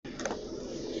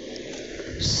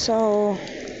So,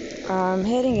 I'm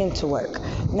heading into work.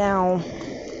 Now,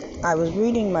 I was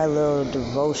reading my little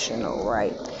devotional,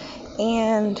 right?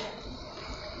 And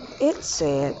it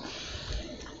said,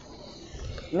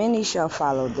 many shall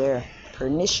follow their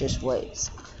pernicious ways.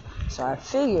 So I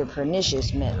figured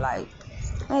pernicious meant like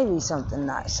maybe something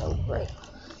not so great.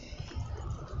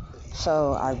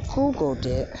 So I Googled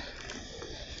it,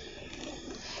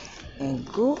 and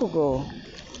Google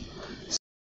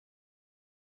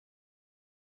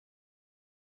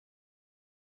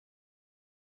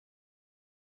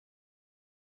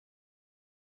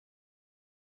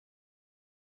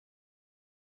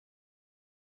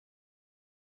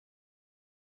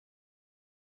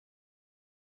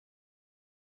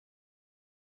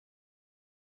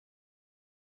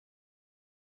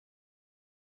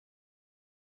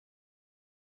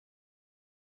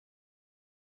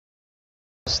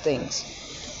things.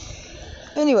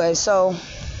 Anyway, so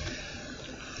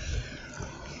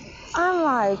I'm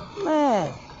like,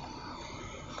 man,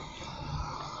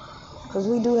 because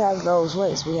we do have those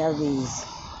ways. We have these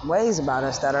ways about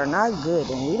us that are not good,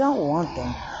 and we don't want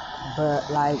them. But,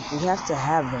 like, we have to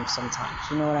have them sometimes.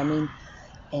 You know what I mean?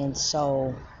 And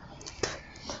so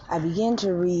I began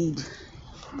to read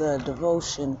the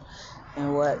devotion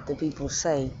and what the people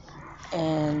say.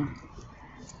 And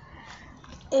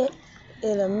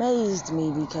it amazed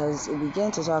me because it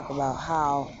began to talk about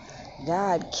how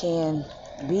God can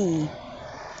be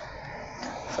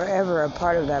forever a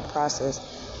part of that process,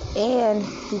 and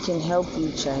he can help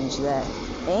you change that,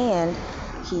 and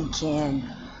he can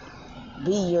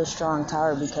be your strong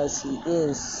tower because he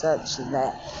is such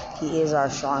that he is our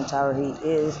strong tower, he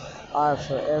is our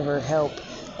forever help.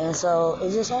 And so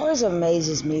it just always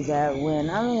amazes me that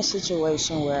when I'm in a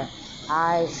situation where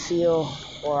I feel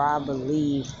or I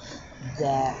believe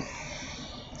that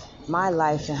my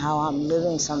life and how I'm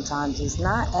living sometimes is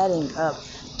not adding up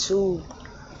to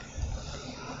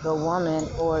the woman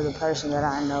or the person that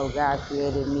I know God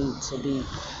created me to be.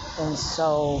 And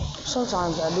so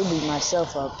sometimes I do beat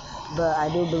myself up, but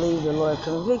I do believe the Lord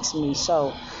convicts me.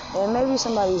 So, and maybe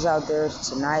somebody's out there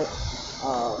tonight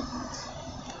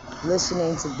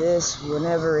listening to this,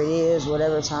 whenever it is,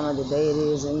 whatever time of the day it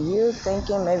is, and you're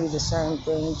thinking maybe the same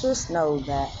thing. Just know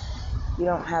that you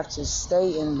don't have to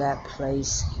stay in that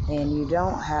place, and you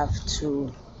don't have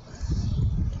to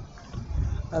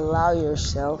allow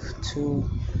yourself to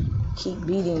keep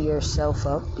beating yourself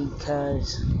up,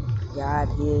 because God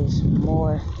is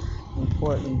more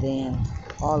important than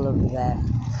all of that.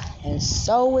 And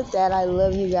so with that, I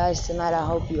love you guys tonight. I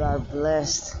hope you are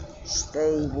blessed.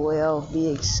 Stay well,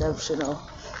 be exceptional,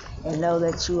 and know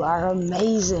that you are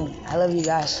amazing. I love you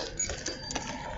guys.